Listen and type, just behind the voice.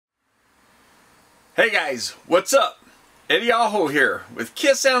Hey guys, what's up? Eddie Aho here with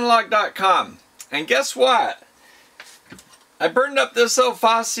KissAnalog.com. And guess what? I burned up this little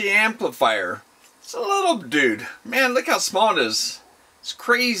Fosi amplifier. It's a little dude. Man, look how small it is. It's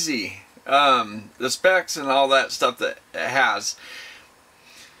crazy. The specs and all that stuff that it has.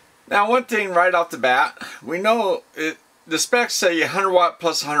 Now, one thing right off the bat, we know the specs say 100 watt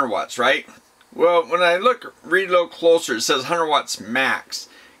plus 100 watts, right? Well, when I read a little closer, it says 100 watts max.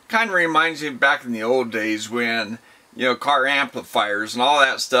 Kind of reminds me back in the old days when, you know, car amplifiers and all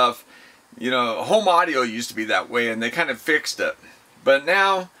that stuff, you know, home audio used to be that way and they kind of fixed it. But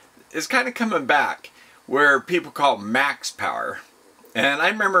now it's kind of coming back where people call max power. And I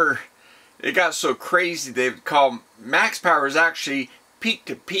remember it got so crazy they would call max power is actually peak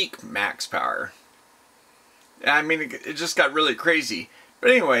to peak max power. I mean, it just got really crazy.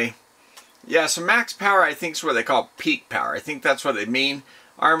 But anyway, yeah, so max power I think is what they call peak power. I think that's what they mean.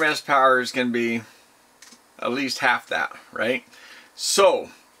 RMS power is going to be at least half that, right? So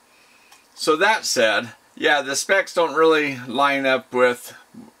that said, yeah, the specs don't really line up with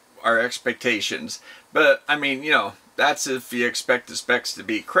our expectations. But, I mean, you know, that's if you expect the specs to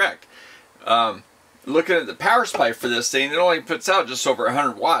be correct. Looking at the power supply for this thing, it only puts out just over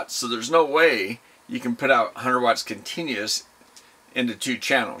 100 watts. So there's no way you can put out 100 watts continuous into 2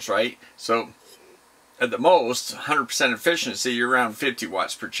 channels, right? So at the most, 100% efficiency, you're around 50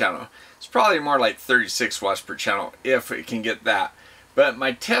 watts per channel. It's probably more like 36 watts per channel if it can get that. But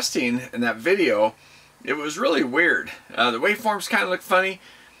my testing in that video, it was really weird. The waveforms kind of looked funny.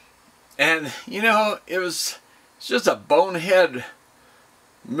 And, you know, it's just a bonehead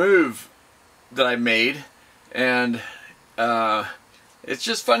move that I made. And it's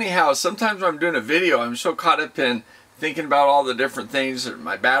just funny how sometimes when I'm doing a video, I'm so caught up in thinking about all the different things,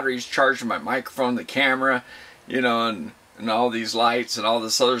 my battery's charging, my microphone, the camera, you know, and all these lights and all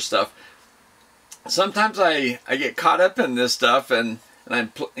this other stuff. Sometimes I get caught up in this stuff and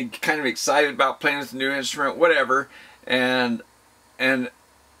I'm kind of excited about playing with a new instrument, whatever, and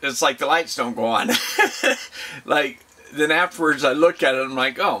it's like the lights don't go on. Like, then afterwards I look at it and I'm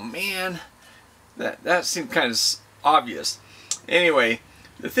like, oh man, that seemed kind of obvious. Anyway,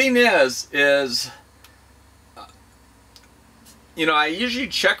 the thing is you know, I usually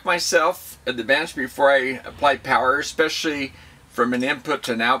check myself at the bench before I apply power, especially from an input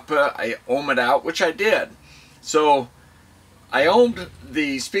to an output. I ohm it out, which I did. So I ohmed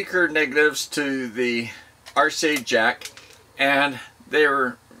the speaker negatives to the RCA jack, and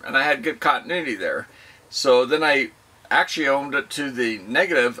I had good continuity there. So then I actually ohmed it to the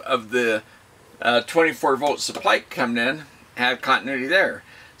negative of the 24 volt supply coming in, had continuity there.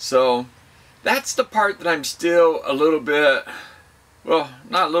 So that's the part that I'm still a little bit, well,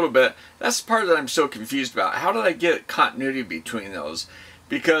 not a little bit, that's the part that I'm so confused about. How did I get continuity between those?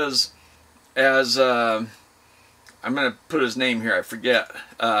 Because as, I'm going to put his name here, I forget,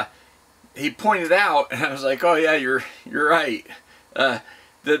 he pointed out, and I was like, oh yeah, you're right, that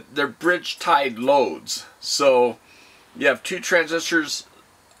they're bridge tied loads. So you have 2 transistors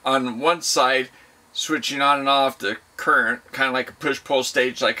on one side switching on and off the current, kind of like a push-pull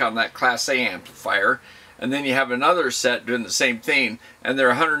stage like on that Class A amplifier. And then you have another set doing the same thing, and they're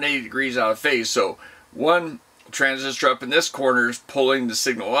 180 degrees out of phase. So one transistor up in this corner is pulling the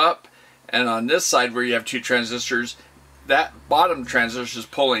signal up, and on this side where you have 2 transistors, that bottom transistor is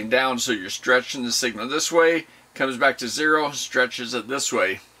pulling down, so you're stretching the signal this way, comes back to 0, stretches it this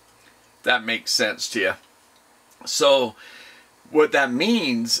way. That makes sense to you. So what that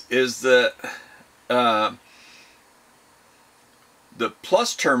means is that the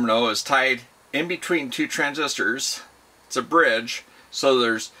plus terminal is tied in between 2 transistors. It's a bridge, so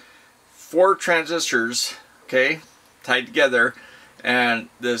there's 4 transistors, okay, tied together, and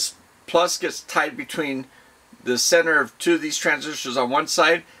this plus gets tied between the center of 2 of these transistors on one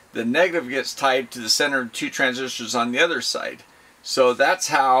side. The negative gets tied to the center of 2 transistors on the other side. So that's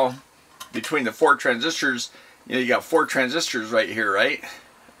how, between the 4 transistors, you know, you got 4 transistors right here, right?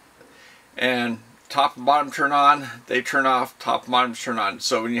 And top and bottom turn on, they turn off, top and bottom turn on.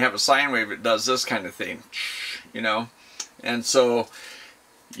 So when you have a sine wave, it does this kind of thing, you know. And so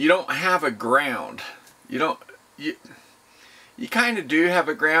you don't have a ground. You kind of do have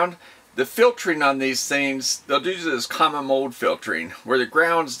a ground. The filtering on these things, they'll do this common mode filtering, where the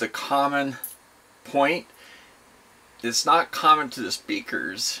ground's the common point. It's not common to the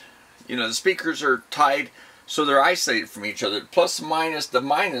speakers. You know, the speakers are tied, so they're isolated from each other. Plus and minus, the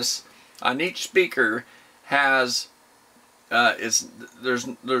minus on each speaker has, there's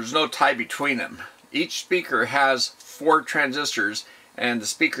no tie between them. Each speaker has 4 transistors, and the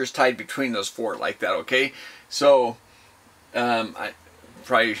speaker's tied between those 4 like that, okay? So, I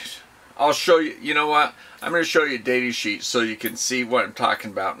probably I'll show you, you know what, I'm going to show you a data sheet so you can see what I'm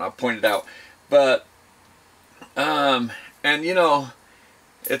talking about, and I'll point it out. But and you know,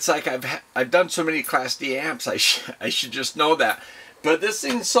 it's like I've done so many Class D amps, I should just know that. But this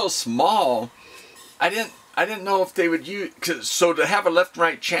thing's so small, I didn't know if they would use, so to have a left and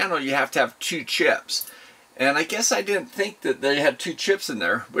right channel you have to have 2 chips. And I guess I didn't think that they had 2 chips in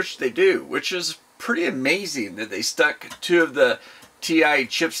there, which they do, which is pretty amazing that they stuck 2 of the TI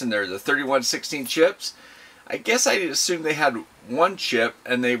chips in there, the 3116 chips. I guess I assumed they had 1 chip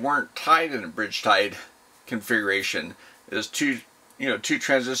and they weren't tied in a bridge tied configuration. There's 2, you know, 2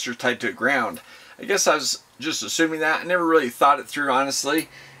 transistors tied to a ground. I guess I was just assuming that. I never really thought it through, honestly.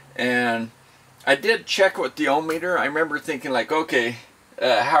 And I did check with the ohm meter. I remember thinking like, okay,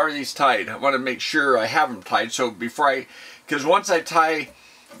 how are these tied? I want to make sure I have them tied. So before because once I tie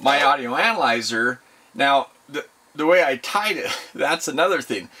my audio analyzer, now the way I tied it, that's another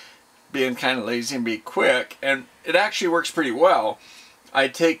thing. Being kind of lazy and be quick, and it actually works pretty well. I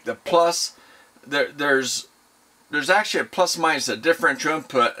take the plus, there's actually a plus minus, a differential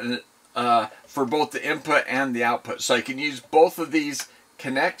input, and for both the input and the output. So I can use both of these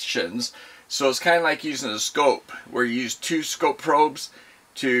connections. So it's kind of like using a scope, where you use 2 scope probes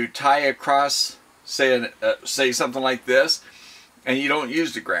to tie across, say something like this, and you don't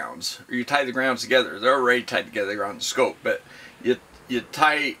use the grounds, or you tie the grounds together. They're already tied together on the scope, but you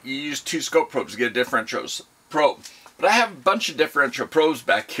use 2 scope probes to get a differential probe. But I have a bunch of differential probes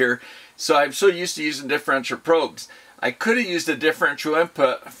back here, so I'm so used to using differential probes. I could have used a differential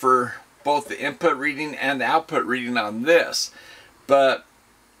input for both the input reading and the output reading on this, but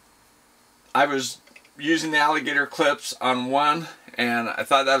I was using the alligator clips on one, and I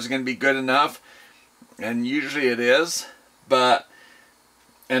thought that was going to be good enough, and usually it is.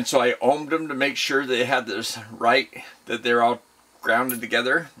 And so I ohmed them to make sure they had this right, that they're all grounded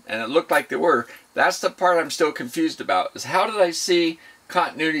together, and it looked like they were. That's the part I'm still confused about, is how did I see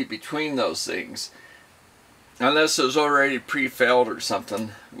continuity between those things? Unless it was already pre-failed or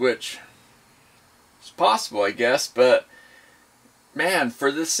something, which is possible, I guess. But man,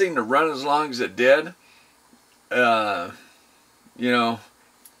 for this thing to run as long as it did, you know,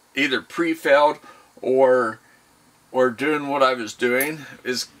 either pre-failed or doing what I was doing,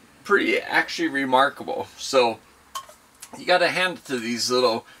 is pretty actually remarkable. So you got to hand it to these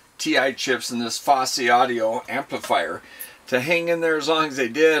little TI chips and this Fosi audio amplifier to hang in there as long as they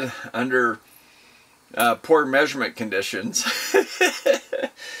did under poor measurement conditions.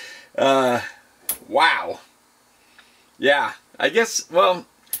 Wow. Yeah, I guess, well,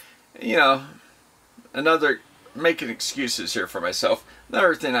 you know, making excuses here for myself.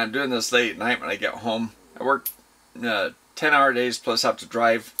 Another thing, I'm doing this late at night when I get home. I work 10-hour days, plus have to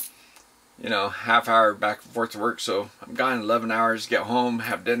drive, you know, half-hour back and forth to work, so I'm gone 11 hours, get home,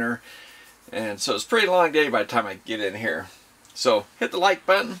 have dinner, and so it's a pretty long day by the time I get in here. So hit the like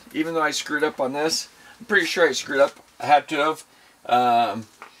button, even though I screwed up on this. I'm pretty sure I screwed up. I had to have.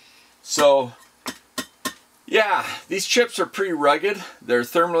 So yeah, these chips are pretty rugged. They're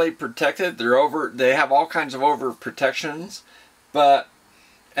thermally protected. They have all kinds of over protections,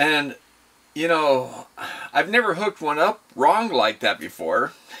 and you know, I've never hooked one up wrong like that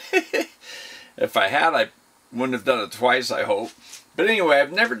before. If I had, I wouldn't have done it twice, I hope. But anyway,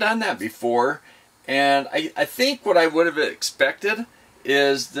 I've never done that before, and I think what I would have expected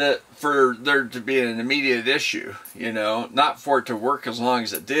is that for there to be an immediate issue, you know, not for it to work as long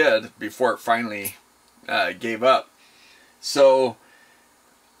as it did before it finally gave up. So,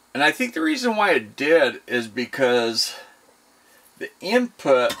 and I think the reason why it did is because the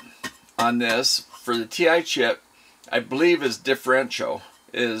input on this for the TI chip, I believe, is differential.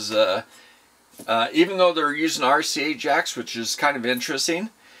 Even though they're using RCA jacks, which is kind of interesting.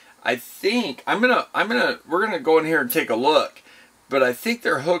 I think we're gonna go in here and take a look, but I think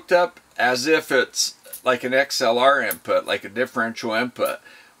they're hooked up as if it's like an XLR input, like a differential input,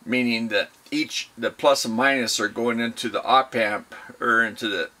 meaning that the plus and minus are going into the op amp or into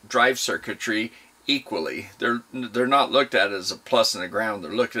the drive circuitry equally. They're not looked at as a plus and a ground.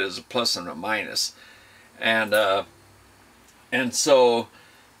 They're looked at as a plus and a minus, and so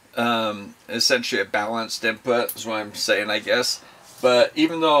essentially a balanced input is what I'm saying, I guess. But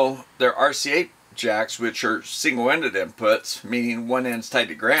even though they're RCA jacks, which are single-ended inputs, meaning one end's tied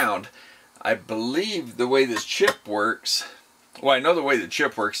to ground, I believe the way this chip works, well, I know the way the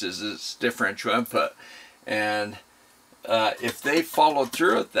chip works is it's differential input, and if they followed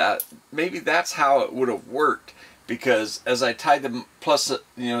through with that, maybe that's how it would have worked. Because as I tied them plus,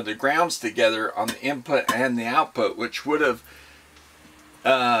 you know, the grounds together on the input and the output, which would have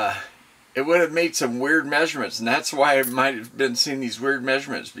it would have made some weird measurements, and that's why I might have been seeing these weird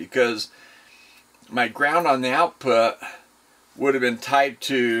measurements, because my ground on the output would have been tied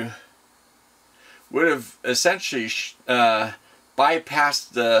to, would have essentially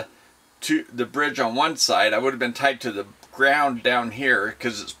bypassed the bridge on one side. I would have been tied to the ground down here,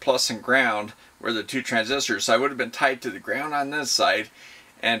 because it's plus and ground where the two transistors. So I would have been tied to the ground on this side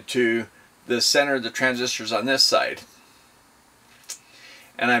and to the center of the transistors on this side.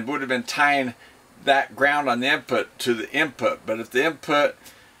 And I would have been tying that ground on the input to the input. But if the input,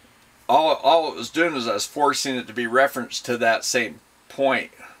 all it was doing was I was forcing it to be referenced to that same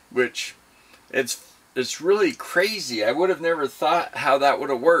point, which it's really crazy. I would have never thought how that would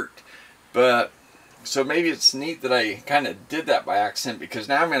have worked. But so maybe it's neat that I kind of did that by accident, because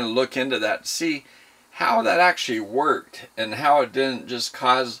now I'm going to look into that to see how that actually worked and how it didn't just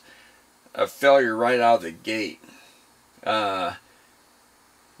cause a failure right out of the gate.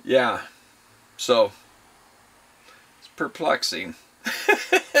 Yeah, so it's perplexing.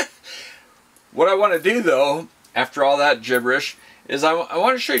 What I want to do though, after all that gibberish, is I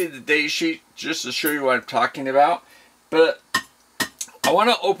want to show you the data sheet just to show you what I'm talking about. But I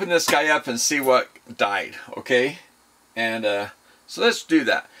want to open this guy up and see what died, okay? And so let's do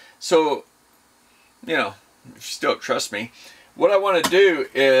that. So, you know, if you still trust me, what I want to do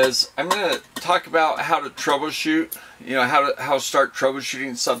is I'm going to talk about how to troubleshoot, you know, how to start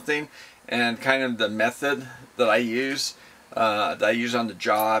troubleshooting something, and kind of the method that I use on the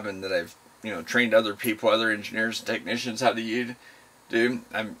job, and that I've, you know, trained other people, other engineers and technicians how to do.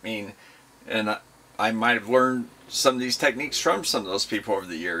 I mean, and I might have learned some of these techniques from some of those people over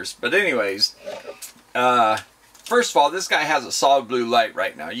the years. But anyways, first of all, this guy has a solid blue light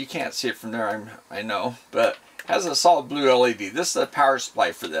right now. You can't see it from there, I know, but has a solid blue LED. This is the power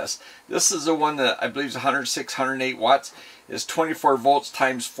supply for this. This is the one that I believe is 106, 108 watts. Is 24 volts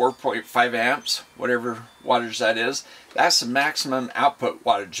times 4.5 amps, whatever wattage that is. That's the maximum output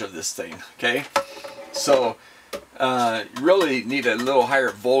wattage of this thing, okay? So you really need a little higher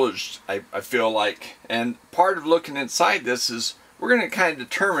voltage, I feel like. And part of looking inside this is we're going to kind of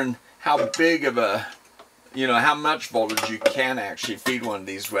determine how big of a, you know, how much voltage you can actually feed one of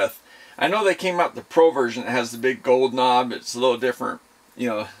these with. I know they came out the Pro version that has the big gold knob. It's a little different, you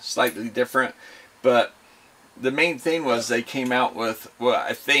know, slightly different. But the main thing was they came out with, what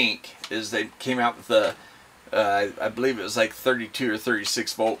I think is they came out with the, I believe it was like 32 or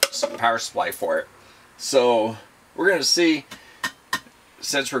 36 volts power supply for it. So we're going to see,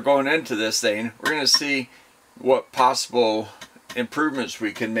 since we're going into this thing, we're going to see what possible improvements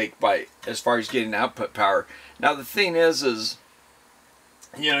we can make by, as far as getting output power. Now the thing is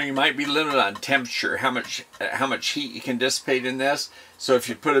you know, you might be limited on temperature, how much heat you can dissipate in this. So if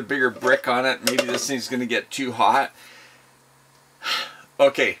you put a bigger brick on it, maybe this thing's going to get too hot.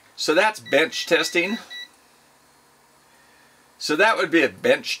 Okay, so that's bench testing. So that would be a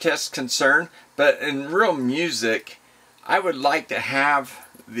bench test concern. But in real music, I would like to have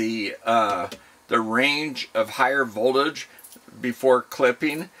the range of higher voltage before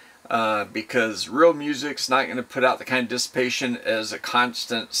clipping. Because real music's not going to put out the kind of dissipation as a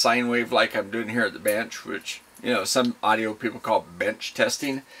constant sine wave like I'm doing here at the bench, which, you know, some audio people call bench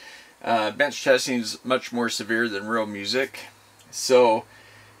testing. Bench testing is much more severe than real music. So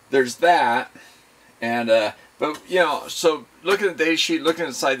there's that. And but, you know, so looking at the data sheet, looking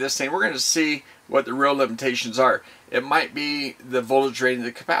inside this thing, we're going to see what the real limitations are. It might be the voltage rating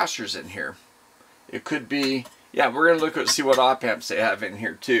of the capacitors in here. It could be, yeah, we're going to look at see what op amps they have in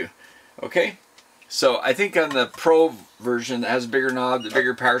here too. Okay, so I think on the Pro version that has a bigger knob, the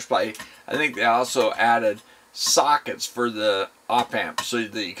bigger power supply, I think they also added sockets for the op amps so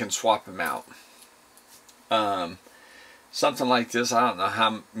that you can swap them out. Something like this, I don't know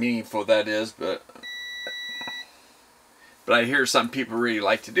how meaningful that is, but I hear some people really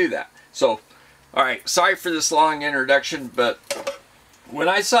like to do that. So, alright, sorry for this long introduction, but when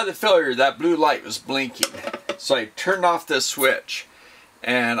I saw the failure, that blue light was blinking. So I turned off this switch.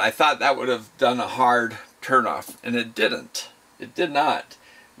 And I thought that would have done a hard turn off, and it didn't. It did not,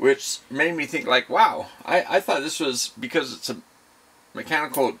 which made me think like, wow, I thought this was, because it's a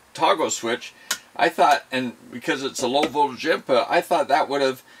mechanical toggle switch, I thought, and because it's a low voltage input, I thought that would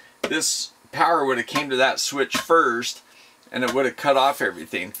have, this power would have came to that switch first, and it would have cut off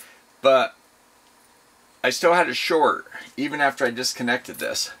everything. But I still had a short, even after I disconnected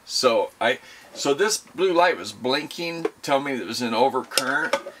this. So this blue light was blinking, telling me that it was an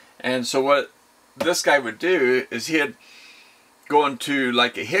overcurrent. And so what this guy would do is he'd go into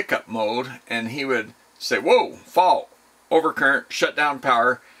like a hiccup mode, and he would say, whoa, fault, overcurrent, shut down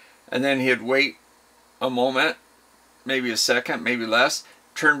power. And then he'd wait a moment, maybe a second, maybe less,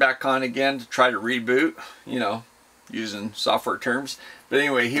 turn back on again to try to reboot, you know, using software terms. But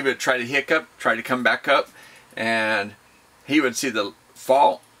anyway, he would try to hiccup, try to come back up, and he would see the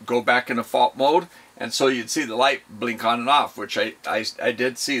fault, go back into fault mode, and so you'd see the light blink on and off, which I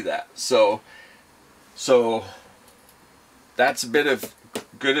did see that. So that's a bit of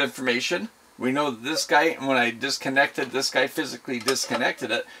good information. We know that this guy, when I disconnected, this guy physically disconnected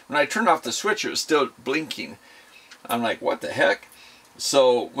it. When I turned off the switch, it was still blinking. I'm like, what the heck?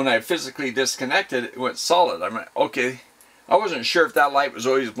 So when I physically disconnected, it went solid. I'm like, okay. I wasn't sure if that light was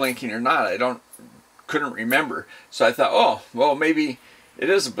always blinking or not. Couldn't remember. So I thought, oh, well, maybe it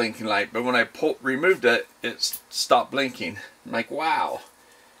is a blinking light. But when I removed it, it stopped blinking. I'm like, wow,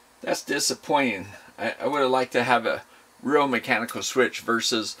 that's disappointing. I would have liked to have a real mechanical switch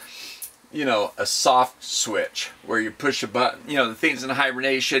versus, you know, a soft switch where you push a button. You know, the thing's in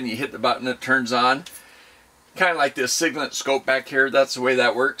hibernation, you hit the button, it turns on. Kind of like this Signet scope back here, that's the way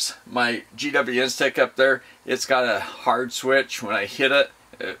that works. My GW Instech up there, it's got a hard switch. When I hit it,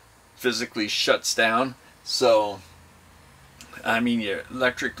 it physically shuts down. So, I mean, you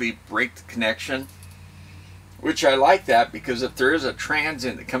electrically break the connection. Which I like that, because if there is a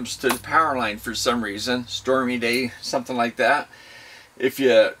transient that comes to the power line for some reason, stormy day, something like that, if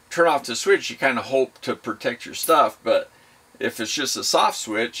you turn off the switch, you kind of hope to protect your stuff. But if it's just a soft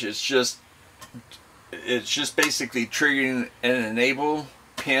switch, it's just basically triggering an enable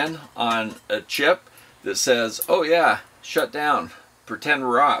pin on a chip that says, oh yeah, shut down, pretend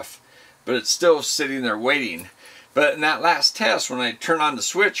we're off. But it's still sitting there waiting. But in that last test, when I turned on the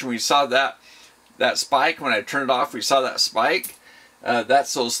switch and we saw that spike, when I turned it off, we saw that spike.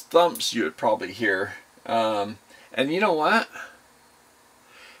 That's those thumps you would probably hear. And you know what?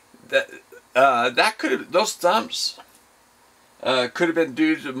 That could have, those thumps could have been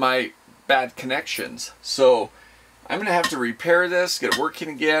due to my bad connections. So I'm gonna have to repair this, get it working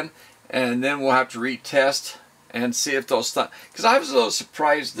again, and then we'll have to retest and see if those thumps, because I was a little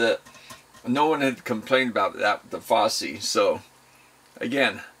surprised that no one had complained about that with the Fosi. So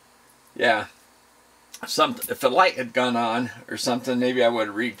again, yeah, if a light had gone on or something, maybe I would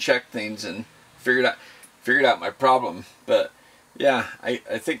have rechecked things and figured out my problem. But yeah, I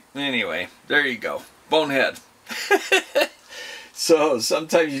think, anyway, there you go. Bonehead. So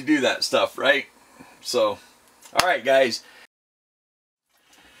sometimes you do that stuff, right? So, alright guys.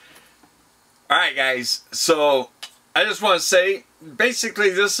 Alright guys, so I just want to say,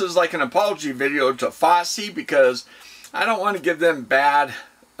 basically this is like an apology video to Fosi, because I don't want to give them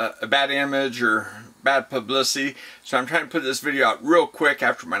a bad image or bad publicity. So I'm trying to put this video out real quick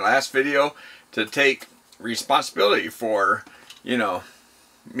after my last video to take responsibility for, you know,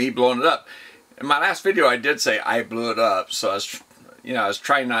 me blowing it up. In my last video I did say I blew it up, so I was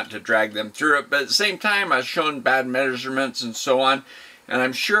trying not to drag them through it, but at the same time I was showing bad measurements and so on, and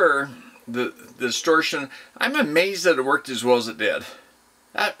I'm sure the distortion, I'm amazed that it worked as well as it did.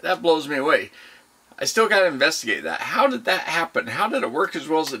 That blows me away. I still got to investigate that. How did that happen? How did it work as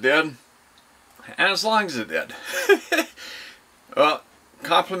well as it did? And as long as it did. Well,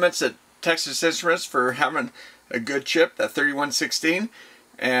 compliments at Texas Instruments for having a good chip, that 3116,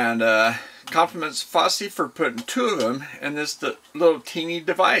 and compliments Fosi for putting two of them in this little teeny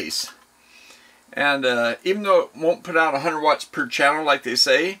device. And even though it won't put out 100 watts per channel like they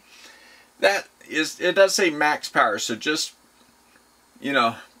say, it does say max power. So just, you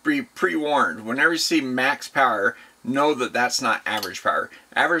know, be pre-warned. Whenever you see max power, know that that's not average power.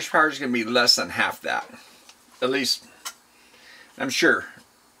 Average power is going to be less than half that. At least, I'm sure.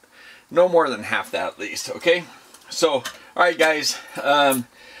 No more than half that at least, okay? So, alright guys, I'm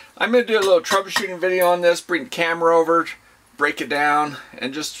going to do a little troubleshooting video on this, bring the camera over, break it down,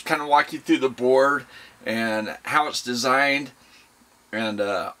 and just kind of walk you through the board and how it's designed, and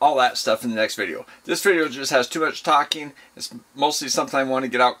all that stuff in the next video. This video just has too much talking. It's mostly something I want to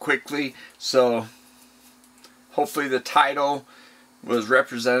get out quickly, so hopefully the title was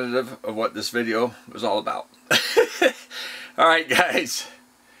representative of what this video was all about. Alright guys,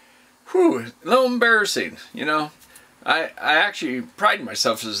 whew, a little embarrassing, you know. I actually pride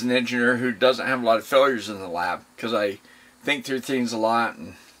myself as an engineer who doesn't have a lot of failures in the lab, because I think through things a lot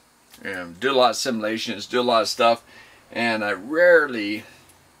and do a lot of simulations, do a lot of stuff, and I rarely,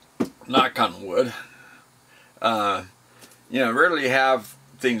 knock on wood, you know, rarely have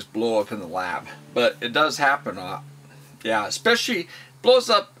things blow up in the lab. But it does happen a lot. Yeah, especially blows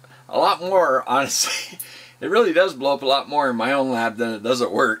up a lot more, honestly. It really does blow up a lot more in my own lab than it does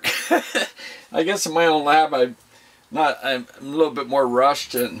at work. I guess in my own lab I'm a little bit more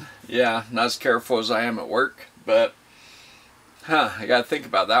rushed and, yeah, not as careful as I am at work. But I gotta think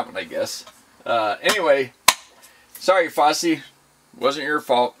about that one, I guess. Anyway, sorry Fosi, Wasn't your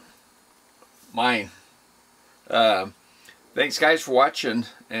fault. Mine. Thanks guys for watching,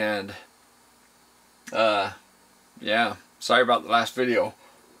 and yeah, sorry about the last video.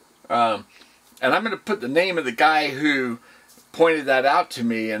 And I'm going to put the name of the guy who pointed that out to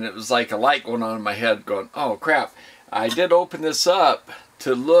me, and it was like a light going on in my head going, oh crap, I did open this up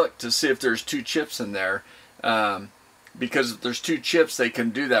to look to see if there's 2 chips in there, because if there's 2 chips they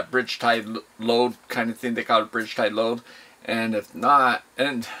can do that bridge tied load kind of thing. They call it bridge tied load, and if not,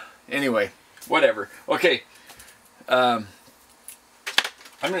 and anyway, whatever. Okay, I'm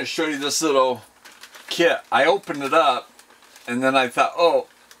going to show you this little kit. I opened it up and then I thought, oh,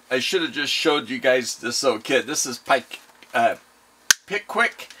 I should have just showed you guys this little kit. This is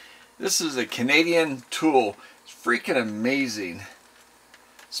Pickwick. This is a Canadian tool. It's freaking amazing,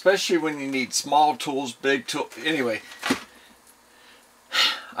 especially when you need small tools, big tool. Anyway,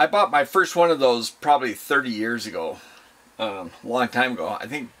 I bought my first one of those probably 30 years ago, a long time ago. I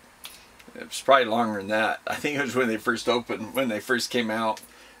think it was probably longer than that. I think it was when they first opened, when they first came out.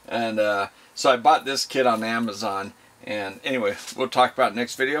 And so I bought this kit on Amazon. And anyway, we'll talk about it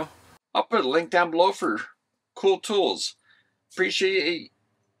next video. I'll put a link down below for cool tools.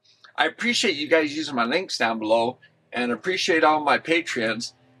 I appreciate you guys using my links down below, and appreciate all my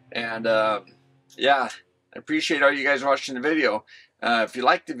Patreons. And yeah, I appreciate all you guys watching the video. If you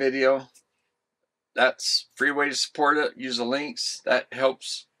like the video, that's a free way to support it. Use the links. That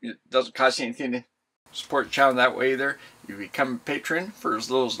helps. It doesn't cost you anything to support the channel that way either. You become a patron for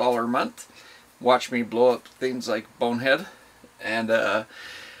as little as $1 a month. Watch me blow up things like Bonehead. And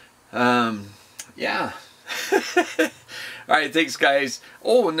yeah. Alright, thanks guys.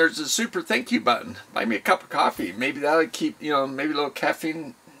 Oh, and there's a super thank you button. Buy me a cup of coffee. Maybe that'll keep, you know, maybe a little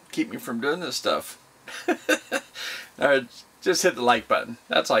caffeine keep me from doing this stuff. Alright, just hit the like button.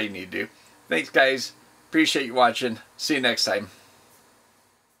 That's all you need to do. Thanks guys. Appreciate you watching. See you next time.